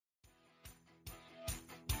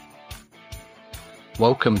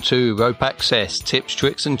Welcome to Rope Access Tips,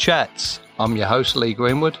 Tricks and Chats. I'm your host Lee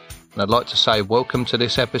Greenwood, and I'd like to say welcome to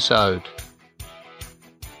this episode.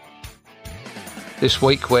 This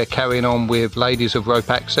week we're carrying on with Ladies of Rope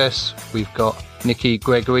Access. We've got Nikki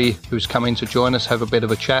Gregory who's coming to join us, have a bit of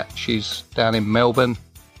a chat. She's down in Melbourne,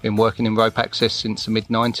 been working in rope access since the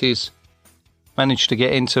mid-90s. Managed to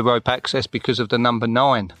get into rope access because of the number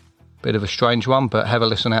 9. Bit of a strange one, but have a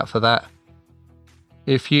listen out for that.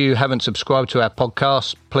 If you haven't subscribed to our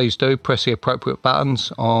podcast, please do. Press the appropriate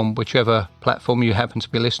buttons on whichever platform you happen to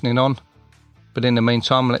be listening on. But in the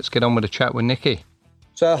meantime, let's get on with a chat with Nikki.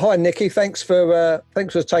 So, hi, Nikki. Thanks for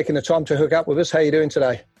taking the time to hook up with us. How are you doing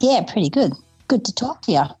today? Yeah, pretty good. Good to talk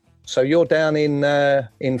to you. So you're down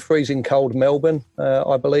in freezing cold Melbourne,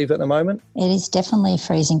 I believe, at the moment? It is definitely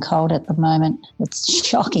freezing cold at the moment. It's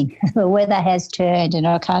shocking. The weather has turned and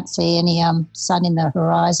I can't see any sun in the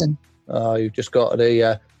horizon. You've just got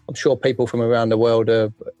I'm sure people from around the world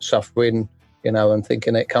are suffering, and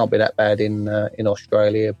thinking it can't be that bad in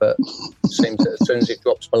Australia, but it seems that as soon as it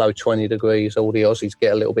drops below 20 degrees, all the Aussies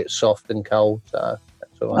get a little bit soft and cold, so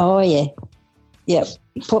that's all right. Oh, yeah. Yep,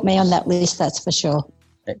 put me on that list, that's for sure.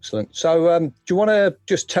 Excellent. So do you want to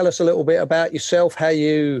just tell us a little bit about yourself, how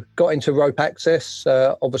you got into rope access?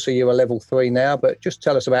 Obviously, you're a level 3 now, but just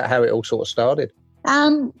tell us about how it all sort of started.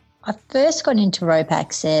 I first got into rope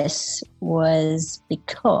access was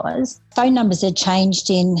because phone numbers had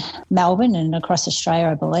changed in Melbourne and across Australia,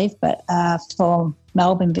 I believe, but for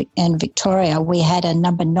Melbourne and Victoria, we had a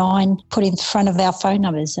number 9 put in front of our phone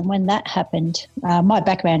numbers. And when that happened, my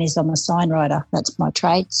background is I'm a sign writer. That's my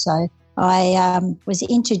trade. So I was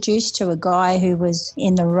introduced to a guy who was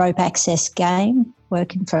in the rope access game,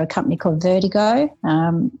 working for a company called Vertigo.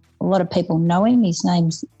 A lot of people know him. His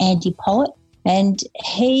name's Andy Pollitt. And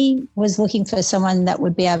he was looking for someone that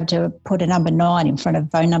would be able to put a number 9 in front of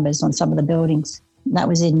phone numbers on some of the buildings. That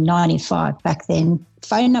was in 95. Back then,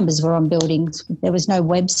 phone numbers were on buildings. There was no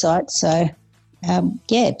website. So,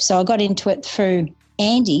 so I got into it through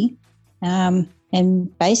Andy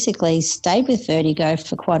and basically stayed with Vertigo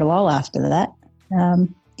for quite a while after that.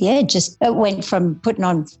 It went from putting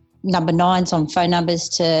on number 9s on phone numbers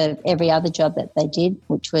to every other job that they did,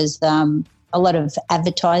 which was a lot of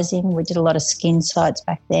advertising. We did a lot of skin sites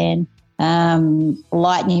back then,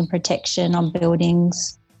 lightning protection on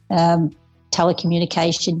buildings,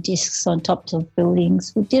 telecommunication discs on tops of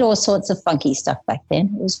buildings. We did all sorts of funky stuff back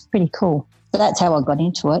then. It was pretty cool. So that's how I got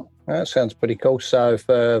into it. That sounds pretty cool. So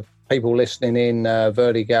for people listening in,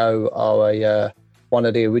 Vertigo are one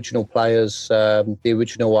of the original players, the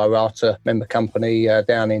original Irata member company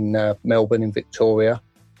down in Melbourne in Victoria,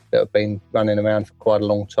 that have been running around for quite a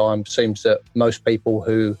long time. Seems that most people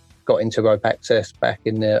who got into rope access back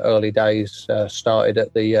in the early days started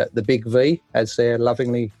at the Big V, as they're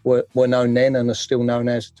lovingly were known then and are still known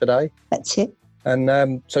as today. That's it.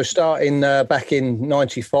 And so starting back in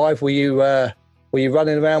 95, were you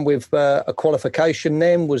running around with a qualification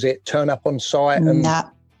then? Was it turn up on site?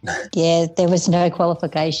 No. Yeah, there was no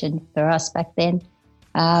qualification for us back then.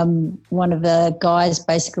 One of the guys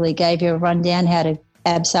basically gave you a rundown how to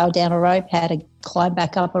abseil down a rope, how to climb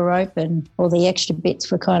back up a rope, and all the extra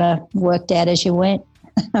bits were kind of worked out as you went.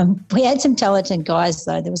 We had some talented guys,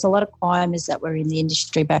 though. There was a lot of climbers that were in the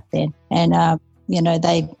industry back then. And,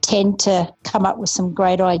 they tend to come up with some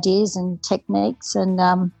great ideas and techniques. And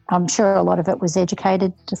I'm sure a lot of it was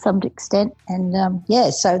educated to some extent. And,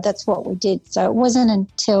 so that's what we did. So it wasn't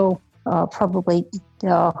until probably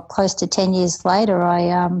close to 10 years later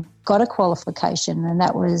I got a qualification, and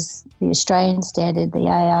that was the Australian standard, the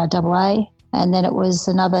ARAA. And then it was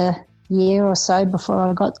another year or so before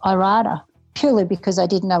I got IRATA, purely because I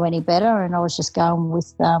didn't know any better and I was just going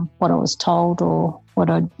with what I was told or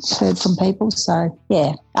what I'd heard from people. So,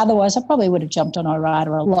 yeah, otherwise I probably would have jumped on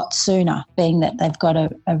IRATA a lot sooner, being that they've got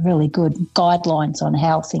a really good guidelines on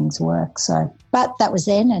how things work. So, but that was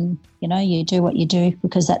then, and, you do what you do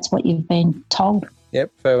because that's what you've been told.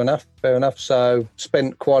 Yep, fair enough. So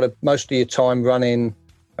spent most of your time running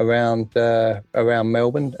around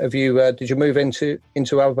Melbourne. Have you did you move into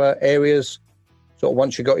other areas sort of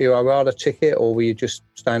once you got your IRATA ticket, or were you just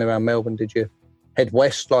staying around Melbourne? Did you head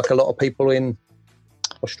west like a lot of people in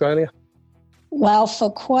Australia? Well,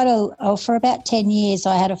 for about 10 years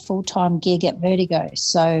I had a full-time gig at Vertigo.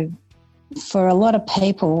 So for a lot of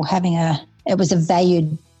people it was a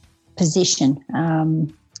valued position.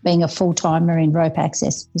 Being a full-timer in rope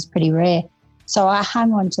access was pretty rare. So I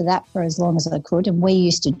hung on to that for as long as I could, and we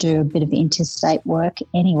used to do a bit of interstate work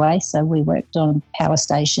anyway, so we worked on power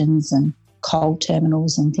stations and coal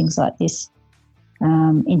terminals and things like this.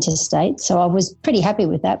 interstate. So I was pretty happy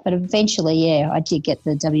with that. But eventually, I did get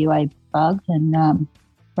the WA bug and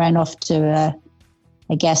ran off to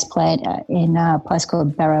a gas plant in a place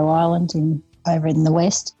called Barrow Island over in the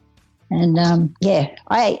west. And,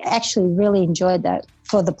 I actually really enjoyed that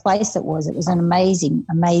for the place it was. It was an amazing,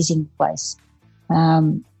 amazing place.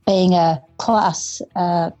 Being a Class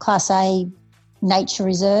A nature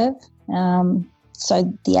reserve,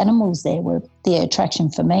 so the animals there were the attraction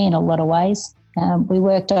for me in a lot of ways. We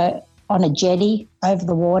worked on a jetty over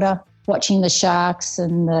the water, watching the sharks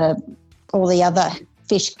and all the other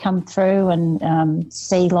fish come through and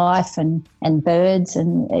sea life and birds.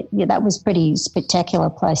 And that was a pretty spectacular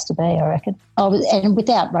place to be, I reckon. And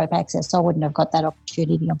without rope access, I wouldn't have got that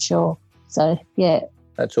opportunity, I'm sure. So, yeah.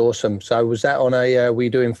 That's awesome. So was that on were you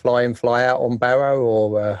doing fly in, fly out on Barrow,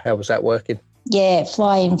 or how was that working? Yeah,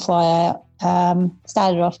 fly in, fly out.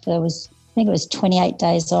 Started off, I think it was 28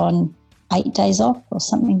 days on, 8 days off or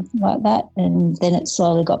something like that. And then it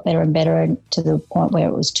slowly got better and better to the point where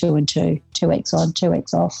it was 2 and 2, 2 weeks on, 2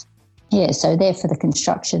 weeks off. Yeah, so there for the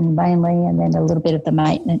construction mainly, and then a little bit of the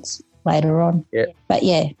maintenance later on. Yeah. But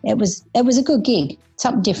yeah, it was a good gig,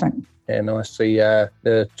 something different. Yeah, nice.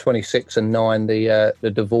 The 26 and 9,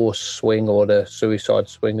 the divorce swing or the suicide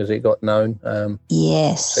swing as it got known.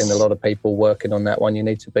 Yes. Seen a lot of people working on that one. You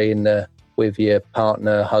need to be with your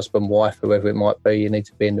partner, husband, wife, whoever it might be. You need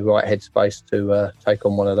to be in the right headspace to take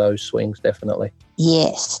on one of those swings, definitely.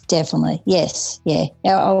 Yes, definitely. Yes, yeah.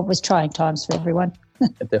 It was trying times for everyone.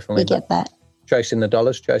 Definitely. We get that. Chasing the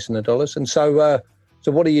dollars. And so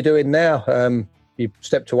what are you doing now? You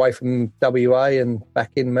stepped away from WA and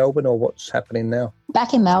back in Melbourne, or what's happening now?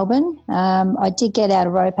 Back in Melbourne. I did get out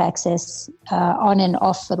of rope access on and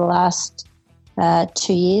off for the last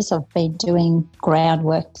 2 years. I've been doing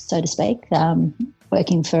groundwork, so to speak,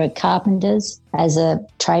 working for carpenters as a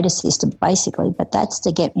trade assistant, basically. But that's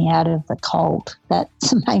to get me out of the cold.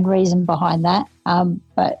 That's the main reason behind that.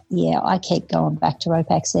 But, yeah, I keep going back to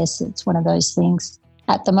rope access. It's one of those things.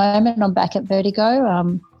 At the moment, I'm back at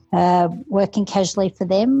Vertigo. Working casually for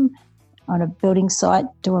them on a building site,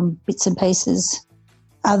 doing bits and pieces.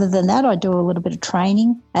 Other than that, I do a little bit of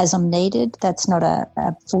training as I'm needed. That's not a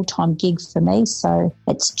full-time gig for me, so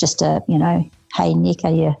it's just hey, Nick,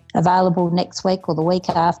 are you available next week or the week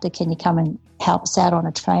after? Can you come and help us out on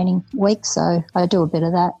a training week? So I do a bit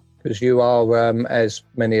of that. Because you are, as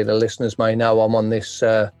many of the listeners may know, I'm on this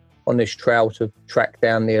trail to track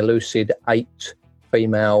down the elusive 8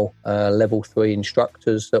 female level 3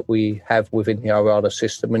 instructors that we have within the ORADA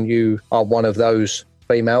system, and you are one of those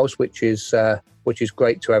females, which is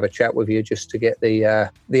great to have a chat with you just to get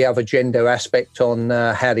the other gender aspect on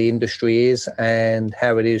how the industry is and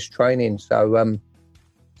how it is training. So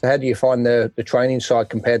how do you find the training side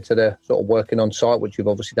compared to the sort of working on site, which you've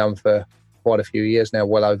obviously done for quite a few years now,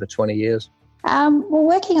 well over 20 years? Well,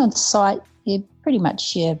 working on site, you're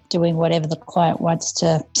doing whatever the client wants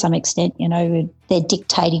to some extent. They're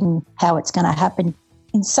dictating how it's going to happen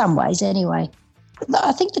in some ways anyway.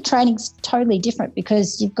 I think the training's totally different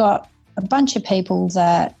because you've got a bunch of people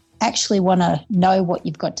that actually want to know what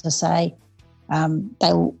you've got to say.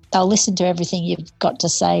 They'll listen to everything you've got to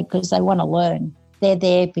say because they want to learn. They're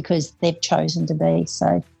there because they've chosen to be.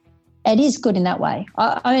 So it is good in that way.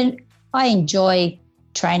 I enjoy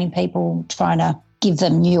training people, trying to give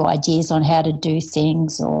them new ideas on how to do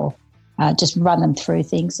things or just run them through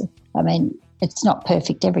things. I mean, it's not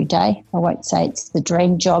perfect every day. I won't say it's the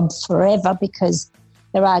dream job forever because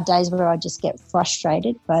there are days where I just get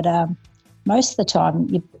frustrated. But most of the time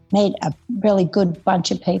you meet a really good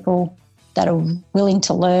bunch of people that are willing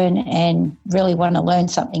to learn and really want to learn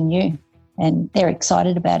something new. And they're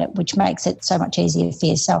excited about it, which makes it so much easier for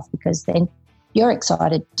yourself because then you're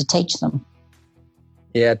excited to teach them.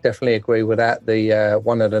 Yeah, definitely agree with that. The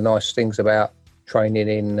one of the nice things about training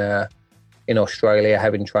in Australia,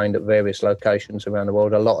 having trained at various locations around the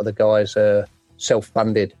world, a lot of the guys are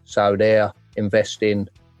self-funded, so they're investing,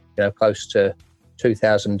 close to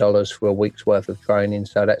 $2,000 for a week's worth of training.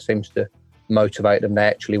 So that seems to motivate them. They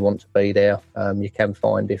actually want to be there. You can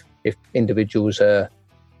find if individuals are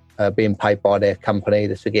being paid by their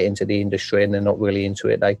company to get into the industry and they're not really into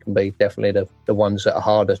it, they can be definitely the ones that are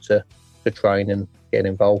harder to train and get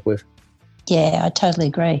involved with. Yeah, I totally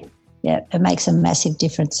agree. Yeah, it makes a massive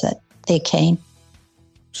difference that they're keen.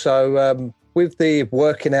 So with the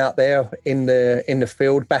working out there in the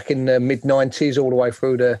field back in the mid-90s all the way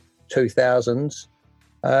through the 2000s,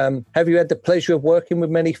 have you had the pleasure of working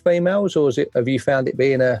with many females, or have you found it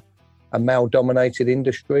being a male-dominated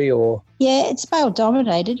industry? Or yeah, it's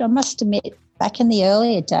male-dominated. I must admit, back in the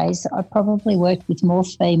earlier days, I probably worked with more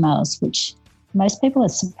females, which most people are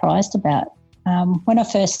surprised about. When I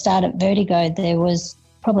first started Vertigo, there was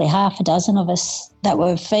probably half a dozen of us that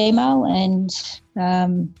were female, and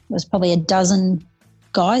it was probably a dozen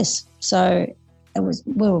guys. So we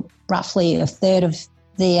were roughly a third of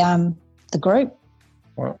the group.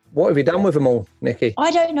 Well, what have you done with them all, Nikki?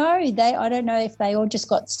 I don't know. I don't know if they all just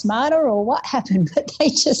got smarter or what happened, but they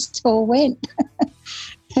just all went.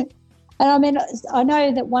 And I mean, I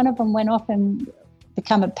know that one of them went off and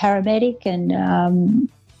become a paramedic, and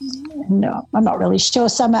no, I'm not really sure.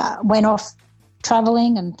 Some went off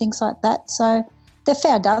travelling and things like that. So they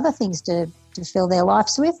found other things to fill their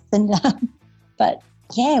lives with. And but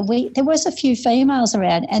yeah, there was a few females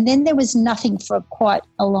around, and then there was nothing for quite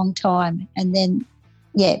a long time, and then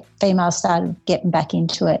females started getting back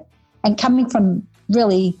into it, and coming from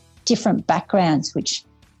really different backgrounds, which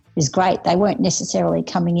is great. They weren't necessarily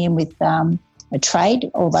coming in with a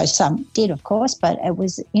trade, although some did, of course, but it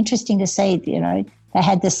was interesting to see, they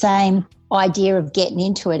had the same idea of getting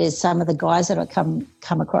into it as some of the guys that I've come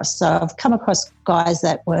across. So I've come across guys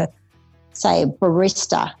that were, say, a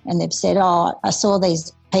barista, and they've said, I saw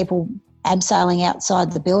these people abseiling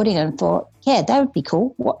outside the building and thought, yeah, that would be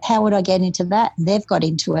cool. How would I get into that? And they've got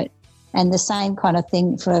into it. And the same kind of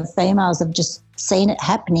thing for females. Have just seen it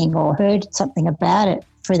happening or heard something about it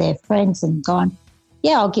for their friends and gone,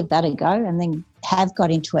 yeah, I'll give that a go, and then have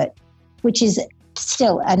got into it, which is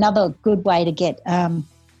still another good way to get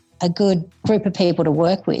a good group of people to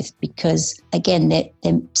work with, because, again,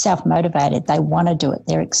 they're self-motivated. They want to do it.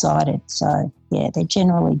 They're excited. So, yeah, they're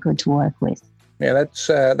generally good to work with. Yeah, that's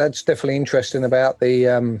definitely interesting about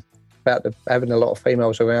the having a lot of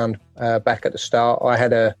females around back at the start. I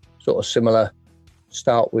had a sort of similar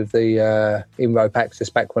start with the in rope access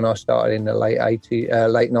back when I started in the late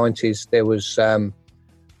 90s. There was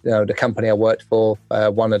the company I worked for,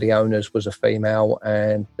 one of the owners was a female,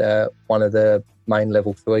 and one of the main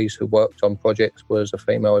level 3s who worked on projects was a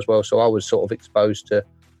female as well. So I was sort of exposed to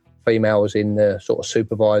females in the sort of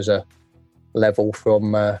supervisor level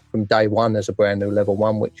from day one as a brand new level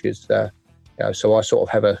 1, which is so I sort of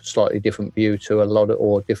have a slightly different view to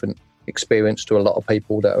or different experience to a lot of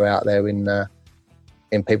people that are out there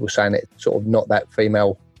in people saying it's sort of not that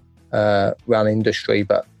female run industry.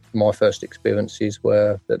 But my first experiences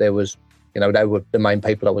were that there was, they were the main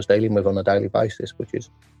people I was dealing with on a daily basis,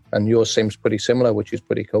 and yours seems pretty similar, which is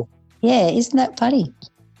pretty cool. Yeah, isn't that funny?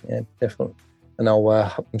 Yeah, definitely. And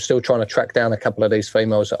I'm still trying to track down a couple of these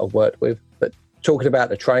females that I've worked with. But talking about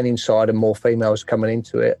the training side and more females coming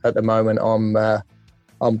into it, at the moment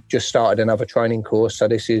I'm just started another training course. So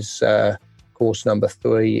this is course number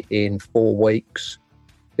 3 in 4 weeks.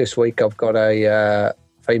 This week I've got a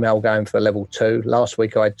female going for level 2. Last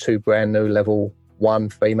week I had 2 brand new level 1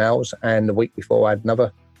 females, and the week before I had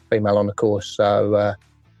another female on the course. So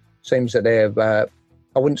seems that they're,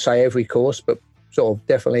 I wouldn't say every course, but sort of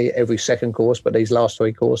definitely every second course. But these last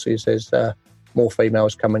 3 courses, there's more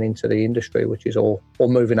females coming into the industry, which is all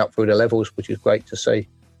moving up through the levels, which is great to see.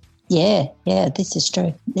 Yeah, this is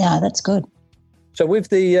true. Yeah, that's good. So with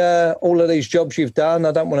the all of these jobs you've done,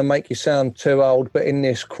 I don't want to make you sound too old, but in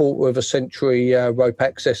this quarter of a century rope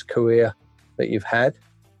access career that you've had.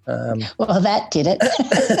 Well, that did it.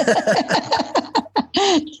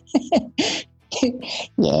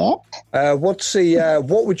 Yeah.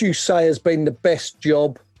 What would you say has been the best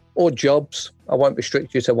job or jobs, I won't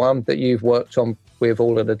restrict you to one, that you've worked on with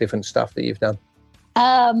all of the different stuff that you've done?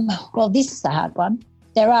 Well, this is a hard one.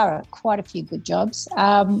 There are quite a few good jobs.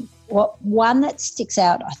 One that sticks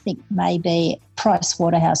out, I think, may be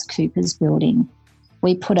PricewaterhouseCoopers building.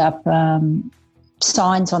 We put up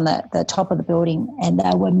signs on the top of the building, and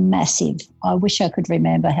they were massive. I wish I could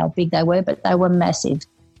remember how big they were, but they were massive.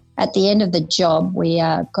 At the end of the job, we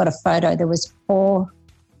got a photo. There was four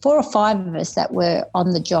or five of us that were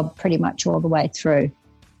on the job pretty much all the way through.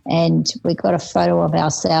 And we got a photo of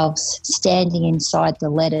ourselves standing inside the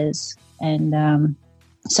letters. And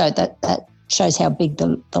so that shows how big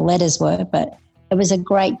the letters were. But it was a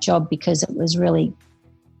great job because it was really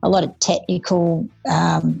a lot of technical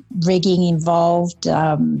rigging involved.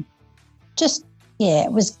 It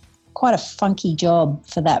was quite a funky job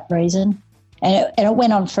for that reason. And it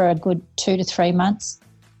went on for a good 2 to 3 months.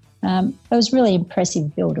 It was really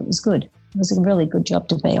impressive build. It was good. It was a really good job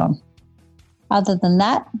to be on. Other than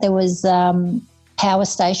that, there was power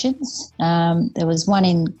stations. There was one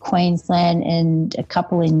in Queensland and a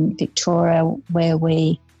couple in Victoria where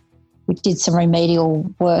we did some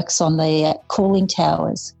remedial works on the cooling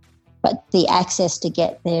towers. But the access to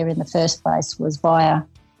get there in the first place was via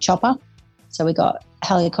chopper. So we got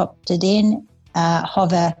helicoptered in,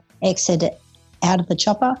 hover exited out of the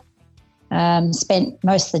chopper, spent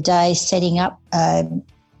most of the day setting up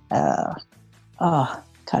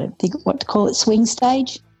can't think of what to call it, swing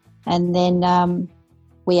stage. And then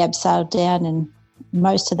we abseiled down, and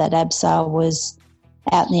most of that abseil was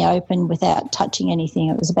out in the open without touching anything.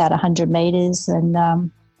 It was about 100 metres, and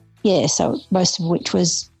so most of which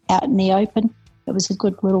was out in the open. It was a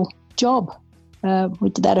good little job. We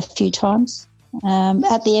did that a few times.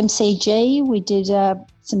 At the MCG, we did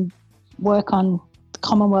some work on the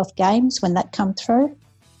Commonwealth Games when that come through.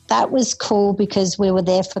 That was cool because we were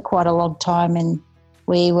there for quite a long time, and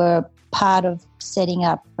we were part of setting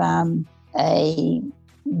up a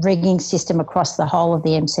rigging system across the whole of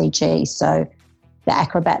the MCG. So the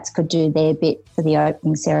acrobats could do their bit for the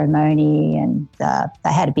opening ceremony, and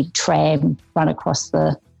they had a big tram run across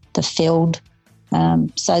the field.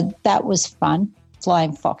 So that was fun,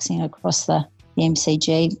 flying foxing across the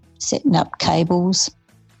MCG, setting up cables.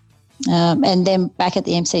 And then back at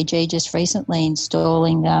the MCG just recently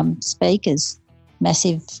installing speakers,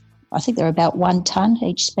 massive, I think they're about 1 tonne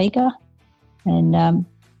each speaker, and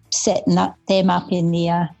setting them up in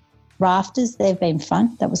the rafters. They've been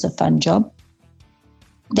fun. That was a fun job.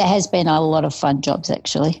 There has been a lot of fun jobs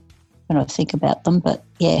actually when I think about them, but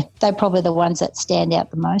yeah, they're probably the ones that stand out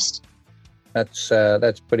the most. That's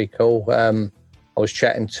pretty cool. I was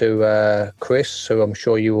chatting to Chris, who I'm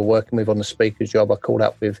sure you were working with on the speakers job. I called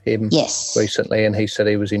up with him recently, and he said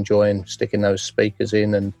he was enjoying sticking those speakers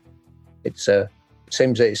in. And it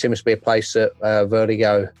seems to be a place that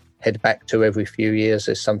Vertigo head back to every few years.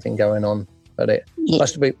 There's something going on, but it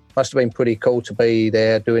must have been pretty cool to be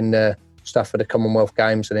there doing the stuff for the Commonwealth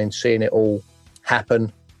Games and then seeing it all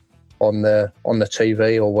happen on the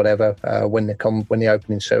TV or whatever when the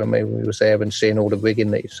opening ceremony was there, and seeing all the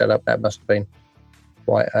rigging that you set up. That must have been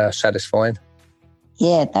quite satisfying.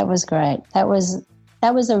 Yeah, that was great. That was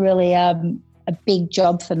a really a big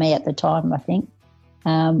job for me at the time, I think.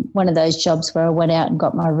 One of those jobs where I went out and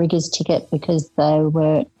got my riggers ticket because they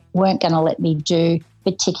weren't going to let me do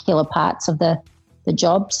particular parts of the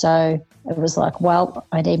job. So it was like, well,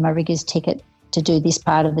 I need my riggers ticket to do this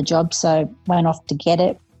part of the job. So went off to get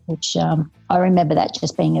it, which I remember that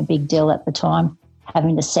just being a big deal at the time,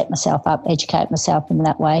 having to set myself up, educate myself in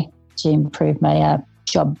that way to improve my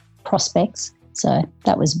job prospects. So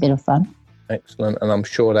that was a bit of fun. Excellent. And I'm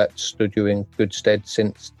sure that stood you in good stead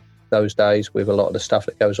since those days with a lot of the stuff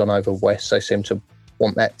that goes on over west. They seem to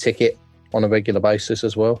want that ticket on a regular basis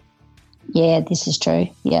as well. Yeah, this is true.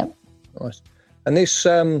 Yep. Nice. And this,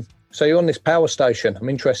 so you're on this power station. I'm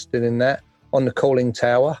interested in that, on the cooling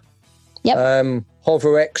tower. Yep.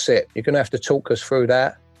 Hover exit. You're going to have to talk us through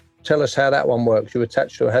that. Tell us how that one works. You're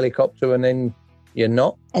attached to a helicopter and then you're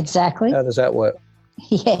not? Exactly. How does that work?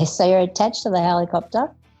 Yeah, so you're attached to the helicopter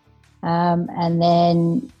and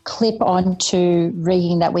then clip onto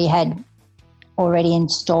rigging that we had already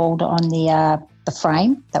installed on the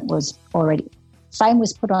frame that was already... Frame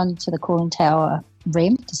was put onto the cooling tower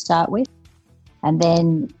rim to start with, and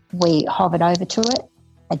then we hovered over to it,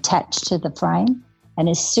 attached to the frame. And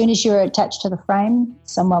as soon as you were attached to the frame,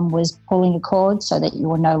 someone was pulling a cord so that you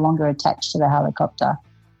were no longer attached to the helicopter.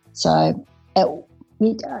 So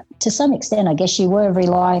to some extent, I guess you were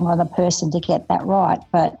relying on a person to get that right.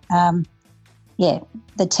 But,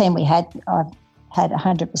 the team we had, I've had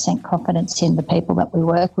 100% confidence in the people that we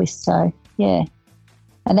work with. So, yeah.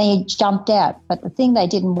 And then you jumped out. But the thing they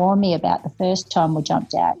didn't warn me about the first time we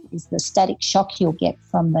jumped out is the static shock you'll get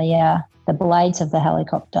from the blades of the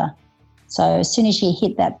helicopter. So as soon as you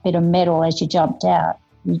hit that bit of metal as you jumped out,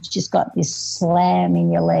 you just got this slam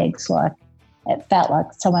in your legs. Like it felt like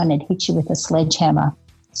someone had hit you with a sledgehammer.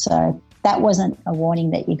 So that wasn't a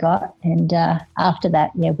warning that you got. And after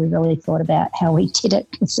that, we really thought about how we did it.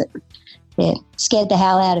 It scared the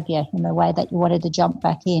hell out of you in the way that you wanted to jump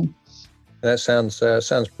back in. That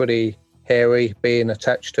sounds pretty hairy, being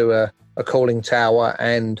attached to a cooling tower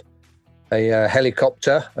and a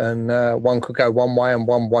helicopter, and one could go one way and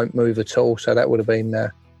one won't move at all. So that would have been,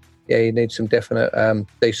 you need some definite,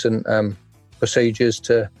 decent procedures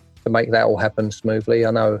to make that all happen smoothly.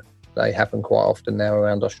 I know they happen quite often now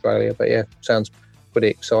around Australia, but sounds pretty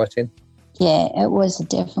exciting. Yeah, it was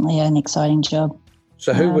definitely an exciting job.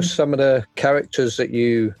 So who were some of the characters that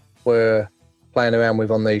you were playing around with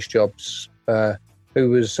on these jobs? Who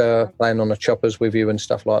was playing on the choppers with you and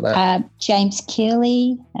stuff like that? James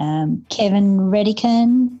Keeley, Kevin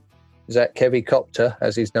Redican. Is that Kevy Copter,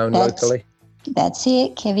 as he's known locally? That's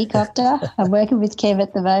it, Kevy Copter. I'm working with Kev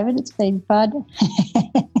at the moment. It's been fun.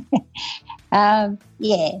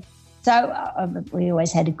 So we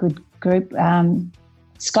always had a good group.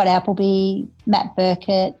 Scott Appleby, Matt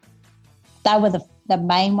Burkett. They were the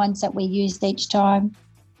main ones that we used each time.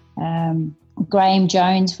 Graham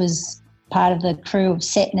Jones was part of the crew of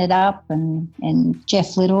setting it up, and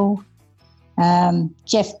Jeff Little,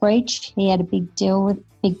 Jeff Breach, he had a big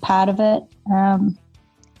part of it.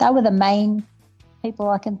 They were the main people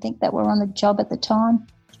I can think that were on the job at the time.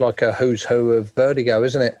 It's like a who's who of Vertigo,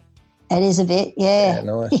 isn't it? It is a bit, yeah. Yeah,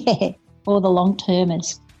 nice. Yeah, all the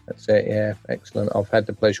long-termers. That's it, yeah, excellent. I've had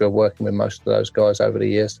the pleasure of working with most of those guys over the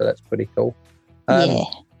years, so that's pretty cool. Yeah.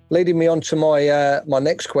 Leading me on to my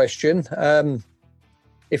next question,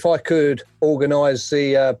 if I could organise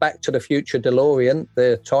the Back to the Future DeLorean,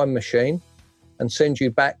 the time machine, and send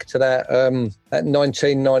you back to that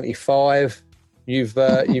 1995, you've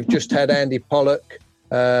just had Andy Pollock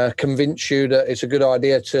convince you that it's a good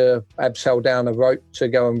idea to abseil down a rope to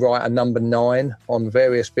go and write a number 9 on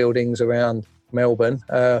various buildings around Melbourne.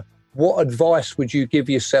 What advice would you give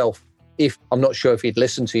yourself? If I'm not sure if you'd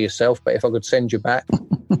listen to yourself, but if I could send you back,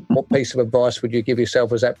 what piece of advice would you give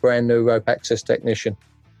yourself as that brand new rope access technician?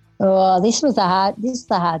 Oh, this is the hard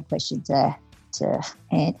question to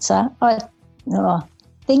answer.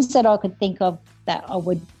 Things that I could think of that I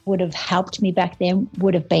would have helped me back then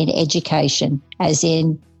would have been education, as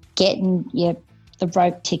in getting the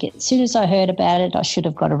rope ticket. As soon as I heard about it, I should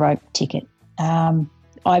have got a rope ticket.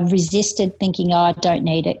 I resisted thinking, I don't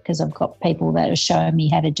need it because I've got people that are showing me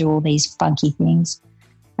how to do all these funky things.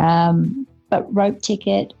 But rope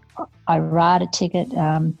ticket, IRATA ticket,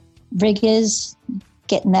 riggers,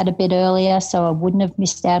 getting that a bit earlier so I wouldn't have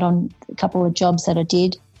missed out on a couple of jobs that I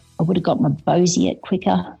did. I would have got my Boziet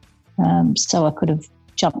quicker, so I could have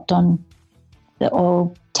jumped on the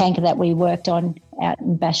oil tanker that we worked on out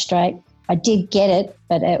in Bass Strait. I did get it,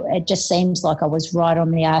 but it just seems like I was right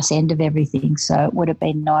on the arse end of everything, so it would have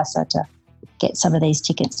been nicer to get some of these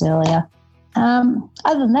tickets earlier.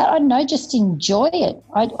 Other than that, I don't know, just enjoy it.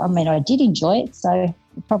 I did enjoy it, so I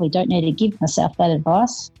probably don't need to give myself that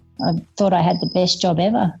advice. I thought I had the best job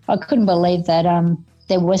ever. I couldn't believe that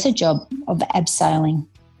there was a job of abseiling.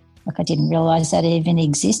 Like, I didn't realise that even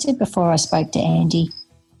existed before I spoke to Andy.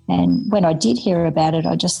 And when I did hear about it,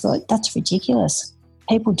 I just thought, that's ridiculous.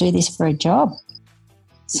 People do this for a job.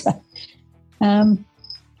 So, I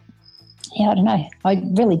don't know. I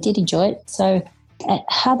really did enjoy it. So,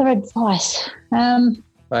 other advice?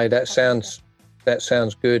 Hey, that sounds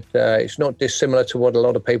good. It's not dissimilar to what a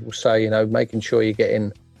lot of people say, making sure you're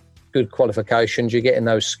getting good qualifications, you're getting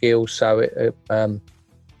those skills. So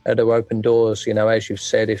it'll open doors, as you've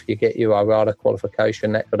said, if you get your IRATA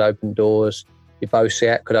qualification, that could open doors. Your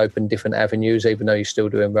Boziet could open different avenues, even though you're still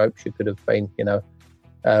doing ropes. You could have been,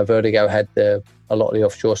 Vertigo had a lot of the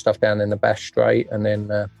offshore stuff down in the Bass Strait, and then,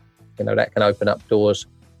 that can open up doors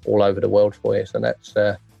all over the world for you. So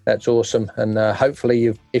that's awesome. And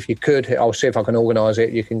hopefully, if you could, I'll see if I can organise it.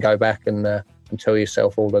 You can go back and tell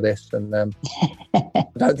yourself all of this. And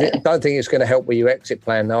I don't think it's going to help with your exit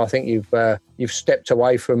plan. Though I think you've stepped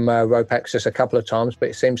away from rope access a couple of times, but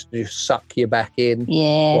it seems to just suck you back in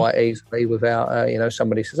quite easily without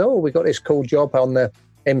somebody says, "Oh, we got this cool job on the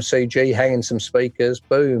MCG, hanging some speakers."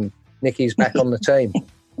 Boom, Nikki's back on the team.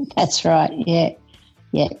 That's right. Yeah.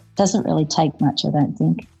 It doesn't really take much, I don't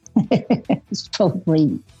think. It's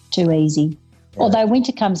probably too easy. Yeah. Although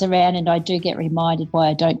winter comes around and I do get reminded why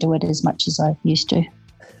I don't do it as much as I used to.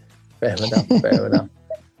 Fair enough.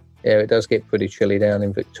 Yeah, it does get pretty chilly down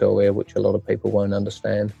in Victoria, which a lot of people won't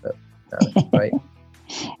understand, but no, it's great.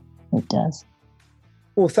 It does.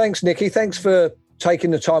 Well, thanks, Nikki. Thanks for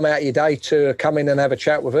taking the time out of your day to come in and have a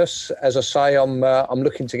chat with us. As I say, I'm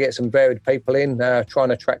looking to get some varied people in, trying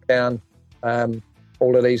to track down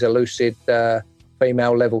all of these elusive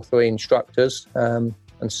female level 3 instructors and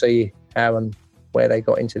see how and where they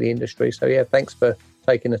got into the industry. So, yeah, thanks for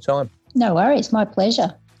taking the time. No worries. My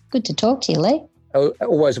pleasure. Good to talk to you, Lee.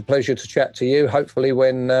 Always a pleasure to chat to you. Hopefully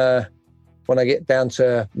when I get down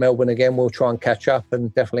to Melbourne again, we'll try and catch up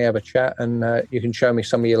and definitely have a chat, and you can show me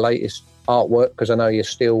some of your latest artwork, because I know you're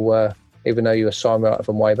still, even though you're a sign writer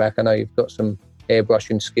from way back, I know you've got some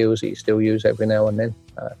airbrushing skills that you still use every now and then.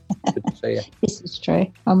 Good to see you. This is true.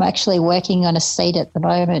 I'm actually working on a seat at the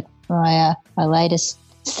moment, my latest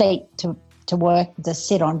seat to work, to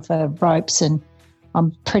sit on for ropes, and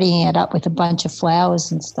I'm prettying it up with a bunch of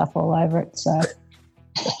flowers and stuff all over it. So,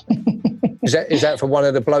 is that for one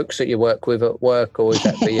of the blokes that you work with at work, or is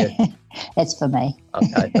that for you? It's for me.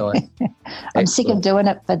 Okay, nice. I'm sick of doing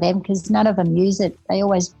it for them because none of them use it. They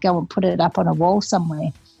always go and put it up on a wall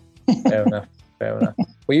somewhere. Fair enough.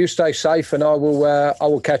 Well, you stay safe, and I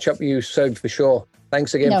will catch up with you soon for sure.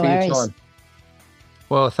 Thanks again for your time.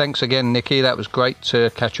 Well, thanks again, Nikki. That was great to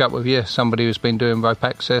catch up with you. Somebody who's been doing rope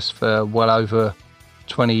access for well over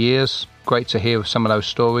 20 years. Great to hear some of those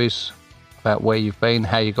stories about where you've been,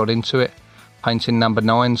 how you got into it. painting number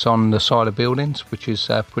 9s on the side of buildings, which is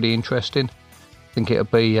pretty interesting. I think it'll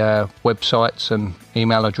be websites and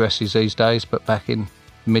email addresses these days, but back in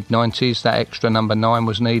the mid-90s, that extra number 9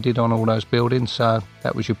 was needed on all those buildings, so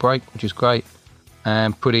that was your break, which is great.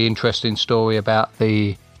 And pretty interesting story about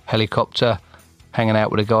the helicopter, hanging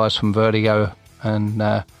out with the guys from Vertigo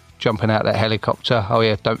and jumping out that helicopter. Oh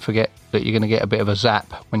yeah, don't forget that you're going to get a bit of a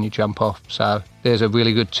zap when you jump off. So there's a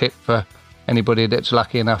really good tip for anybody that's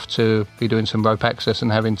lucky enough to be doing some rope access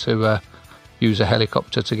and having to use a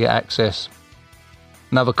helicopter to get access.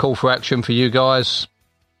 Another call for action for you guys,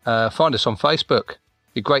 find us on Facebook.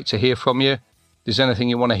 It'd be great to hear from you. If there's anything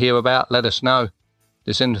you want to hear about, let us know. If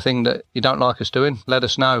there's anything that you don't like us doing, let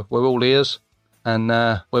us know. We're all ears. And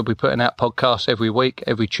we'll be putting out podcasts every week,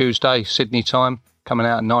 every Tuesday, Sydney time, coming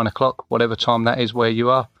out at 9 o'clock, whatever time that is where you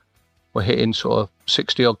are. We're hitting sort of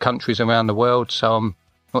 60-odd countries around the world, so I'm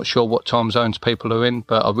not sure what time zones people are in,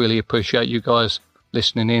 but I really appreciate you guys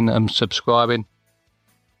listening in and subscribing.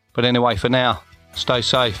 But anyway, for now, stay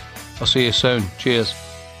safe. I'll see you soon. Cheers.